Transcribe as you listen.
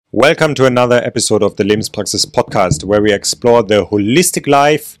Welcome to another episode of the Lebenspraxis podcast, where we explore the holistic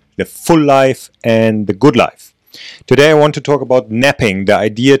life, the full life, and the good life. Today I want to talk about napping, the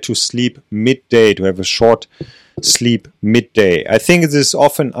idea to sleep midday, to have a short sleep midday. I think this is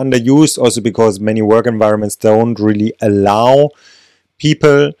often underused also because many work environments don't really allow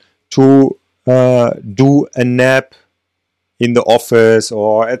people to do a nap in the office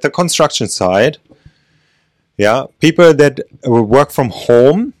or at the construction site. Yeah, people that work from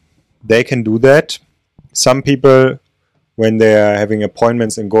home, they can do that. Some people, when they are having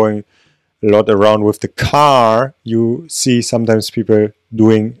appointments and going a lot around with the car, you see sometimes people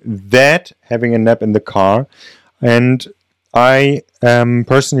doing that, having a nap in the car. And I am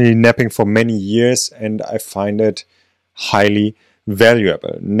personally napping for many years and I find it highly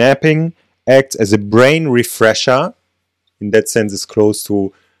valuable. Napping acts as a brain refresher. In that sense, it's close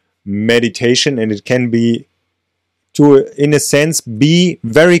to meditation, and it can be in a sense, be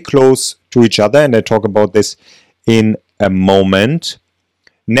very close to each other, and I talk about this in a moment.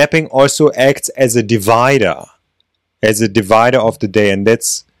 Napping also acts as a divider of the day, and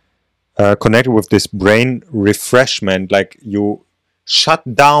that's connected with this brain refreshment. Like you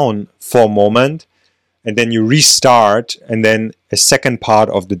shut down for a moment, and then you restart, and then a second part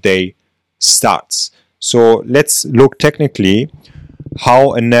of the day starts. So let's look technically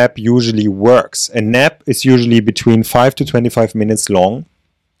how a nap usually works. A nap is usually between 5 to 25 minutes long.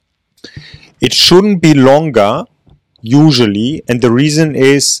 It shouldn't be longer, usually, and the reason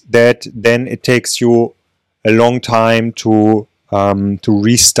is that then it takes you a long time to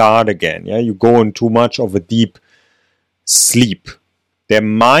restart again. Yeah, you go in too much of a deep sleep. There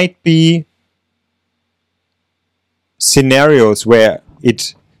might be scenarios where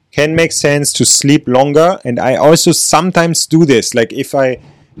it can make sense to sleep longer, and I also sometimes do this. Like if I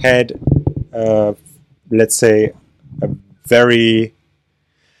had, let's say, a very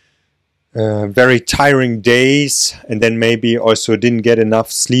tiring days, and then maybe also didn't get enough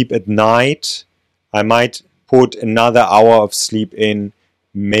sleep at night, I might put another hour of sleep in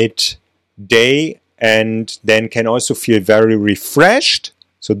midday, and then can also feel very refreshed.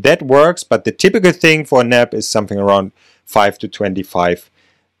 So that works, but the typical thing for a nap is something around 5 to 25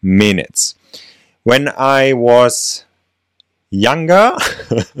 minutes. When I was younger,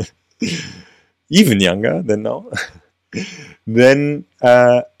 even younger than now, then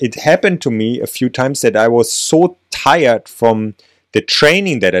it happened to me a few times that I was so tired from the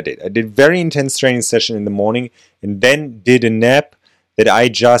training that I did. I did very intense training session in the morning and then did a nap that I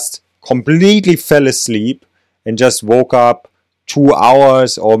just completely fell asleep and just woke up 2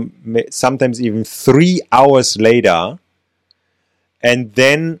 hours or sometimes even 3 hours later. And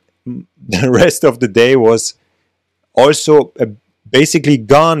then the rest of the day was also basically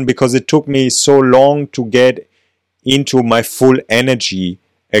gone because it took me so long to get into my full energy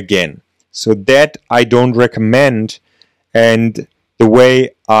again. So that I don't recommend. And the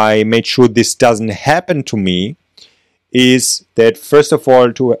way I made sure this doesn't happen to me is that, first of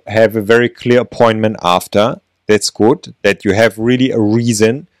all, to have a very clear appointment after. That's good. That you have really a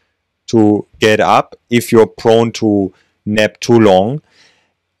reason to get up if you're prone to nap too long,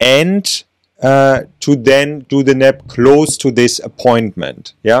 and to then do the nap close to this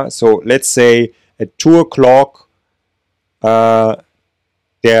appointment. Yeah, so let's say at 2 o'clock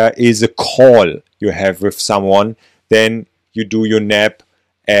there is a call you have with someone, then you do your nap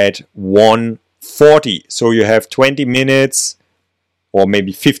at 1:40. So you have 20 minutes or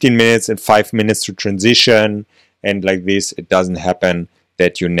maybe 15 minutes and 5 minutes to transition, and like this it doesn't happen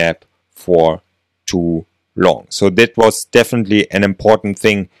that you nap for too long. So that was definitely an important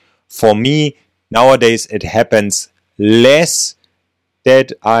thing for me. Nowadays it happens less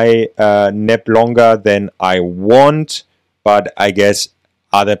that I nap longer than I want, but I guess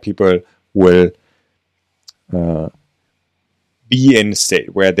other people will be in a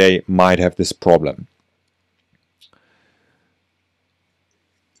state where they might have this problem.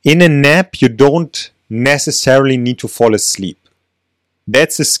 In a nap, you don't necessarily need to fall asleep.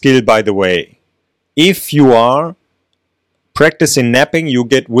 That's a skill, by the way. If you are practicing napping, you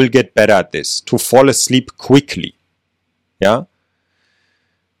will get better at this, to fall asleep quickly. Yeah?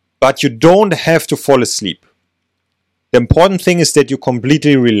 But you don't have to fall asleep. The important thing is that you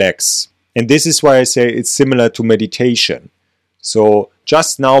completely relax. And this is why I say it's similar to meditation. So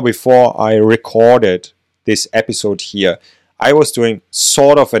just now, before I recorded this episode here, I was doing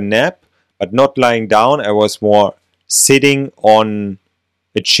sort of a nap, but not lying down. I was more sitting on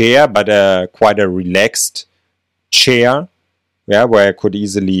a chair, but quite a relaxed chair, yeah, where I could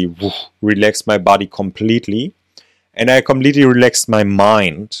easily relax my body completely. And I completely relaxed my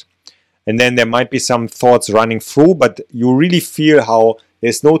mind. And then there might be some thoughts running through, but you really feel how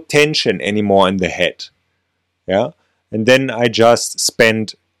there's no tension anymore in the head. Yeah. And then I just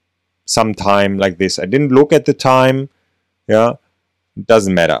spent some time like this. I didn't look at the time. Yeah. It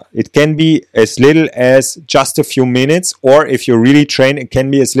doesn't matter. It can be as little as just a few minutes, or if you really train, it can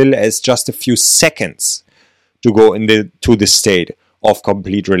be as little as just a few seconds to go to the state of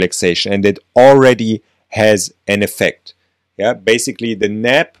complete relaxation, and it already has an effect. Yeah, basically the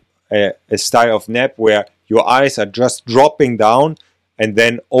nap, a style of nap where your eyes are just dropping down and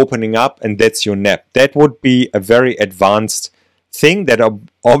then opening up, and that's your nap. That would be a very advanced thing that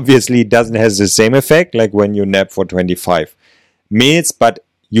obviously doesn't have the same effect like when you nap for 25 minutes, but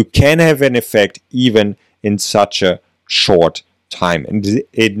you can have an effect even in such a short time. And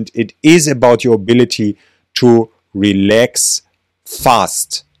it is about your ability to relax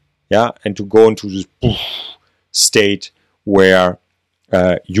fast, yeah, and to go into this state where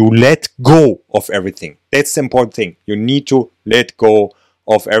you let go of everything. That's the important thing. You need to let go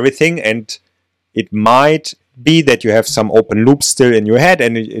of everything, and it might be that you have some open loops still in your head,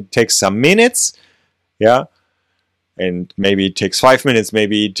 and it takes some minutes, yeah, and maybe it takes 5 minutes,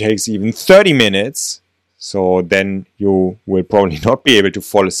 maybe it takes even 30 minutes. So then you will probably not be able to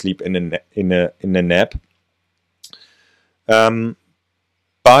fall asleep in a nap.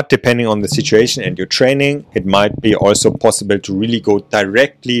 But depending on the situation and your training, it might be also possible to really go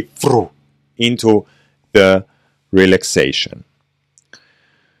directly through into the relaxation.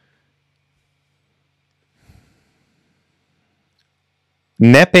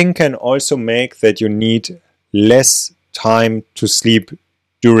 Napping can also make that you need less time to sleep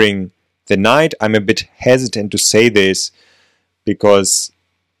during the night. I'm a bit hesitant to say this because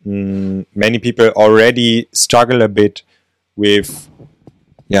many people already struggle a bit with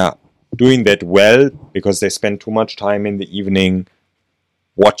doing that well, because they spend too much time in the evening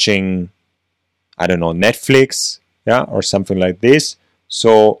watching, I don't know, Netflix, or something like this.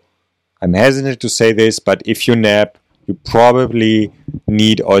 So I'm hesitant to say this, but if you nap, you probably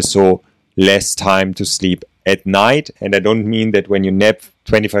need also less time to sleep at night. And I don't mean that when you nap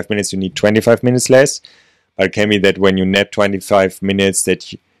 25 minutes, you need 25 minutes less, but it can be that when you nap 25 minutes,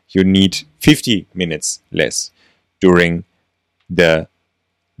 that you need 50 minutes less during the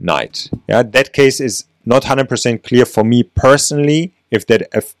night. That case is not 100% clear for me personally, if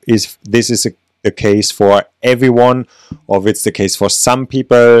this is the case for everyone, or if it's the case for some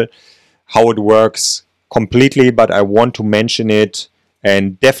people, how it works completely, but I want to mention it.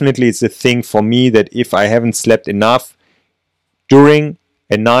 And definitely it's a thing for me that if I haven't slept enough during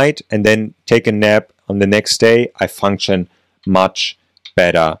a night and then take a nap on the next day, I function much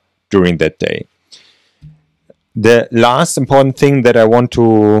better during that day. The last important thing that I want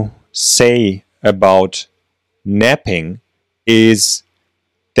to say about napping is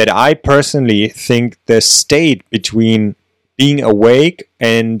that I personally think the state between being awake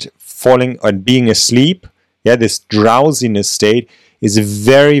and falling and being asleep, this drowsiness state, is a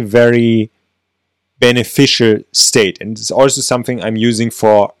very, very beneficial state. And it's also something I'm using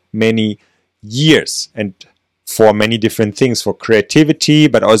for many years and for many different things, for creativity,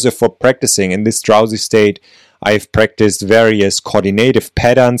 but also for practicing. In this drowsy state, I've practiced various coordinative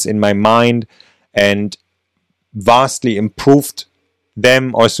patterns in my mind and vastly improved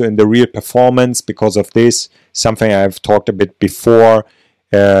them also in the real performance because of this. Something I've talked a bit before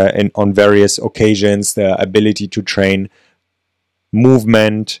on various occasions, the ability to train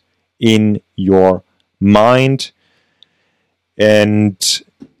movement in your mind. And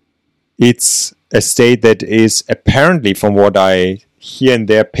it's a state that is apparently, from what I here and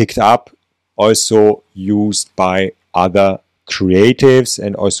there picked up, also used by other creatives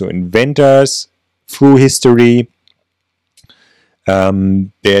and also inventors through history.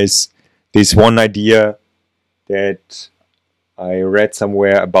 There's this one idea that I read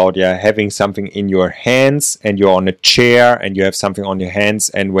somewhere about having something in your hands, and you're on a chair and you have something on your hands,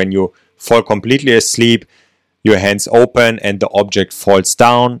 and when you fall completely asleep, your hands open and the object falls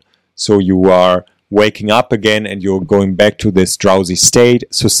down, so you are waking up again and you're going back to this drowsy state.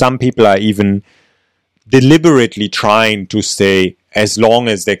 So some people are even deliberately trying to stay as long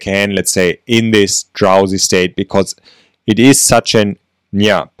as they can, let's say, in this drowsy state, because it is such an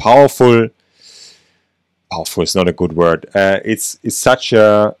powerful is not a good word. It's such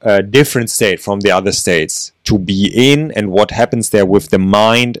a different state from the other states to be in, and what happens there with the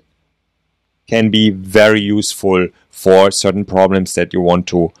mind can be very useful for certain problems that you want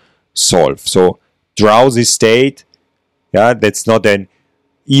to solve. So drowsy state, that's not an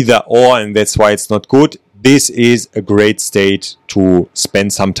either or, and that's why it's not good. This is a great state to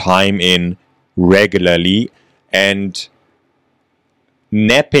spend some time in regularly, and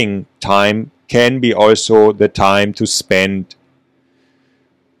napping time can be also the time to spend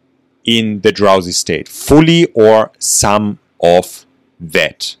in the drowsy state, fully or some of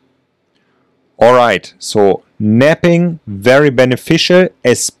that. Alright, so napping, very beneficial,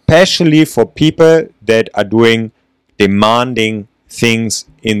 especially for people that are doing demanding things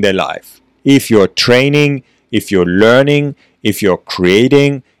in their life. If you're training, if you're learning, if you're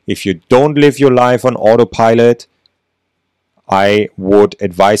creating, if you don't live your life on autopilot, I would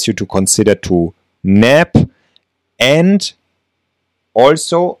advise you to consider to nap. And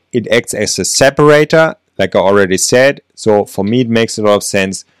also it acts as a separator, like I already said. So for me it makes a lot of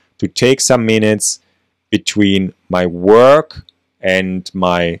sense to take some minutes between my work and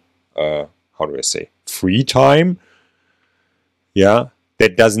my free time. Yeah,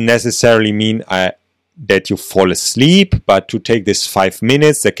 that doesn't necessarily mean that you fall asleep, but to take this 5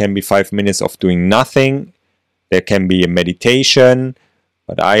 minutes. There can be 5 minutes of doing nothing. There can be a meditation,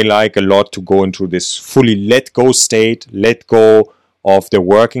 but I like a lot to go into this fully let go state, let go of the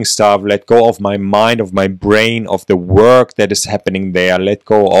working stuff, let go of my mind, of my brain, of the work that is happening there, let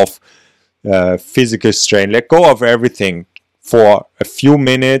go of physical strain, let go of everything for a few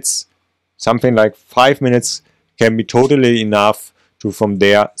minutes. Something like 5 minutes can be totally enough to from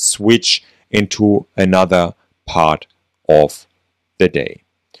there switch into another part of the day.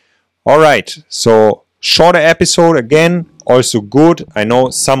 Alright, so shorter episode again, also good. I know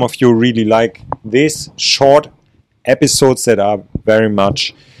some of you really like this short episodes that are very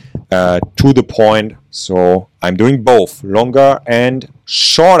much to the point. So I'm doing both, longer and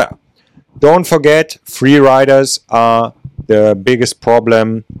shorter. Don't forget, free riders are the biggest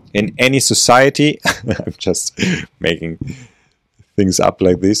problem in any society. I'm just making things up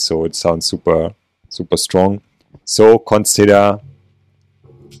like this, so it sounds super, super strong. So consider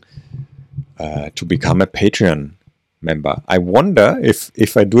to become a Patreon member. I wonder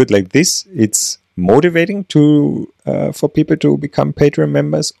if I do it like this, it's motivating to for people to become Patreon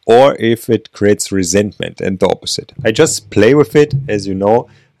members, or if it creates resentment and the opposite. I just play with it, as you know.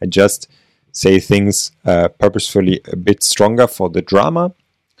 I just say things purposefully a bit stronger for the drama,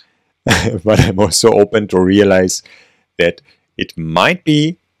 but I'm also open to realize that it might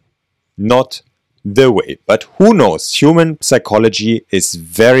be not the way. But who knows? Human psychology is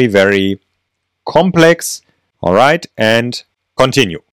very, very complex. All right, and continue.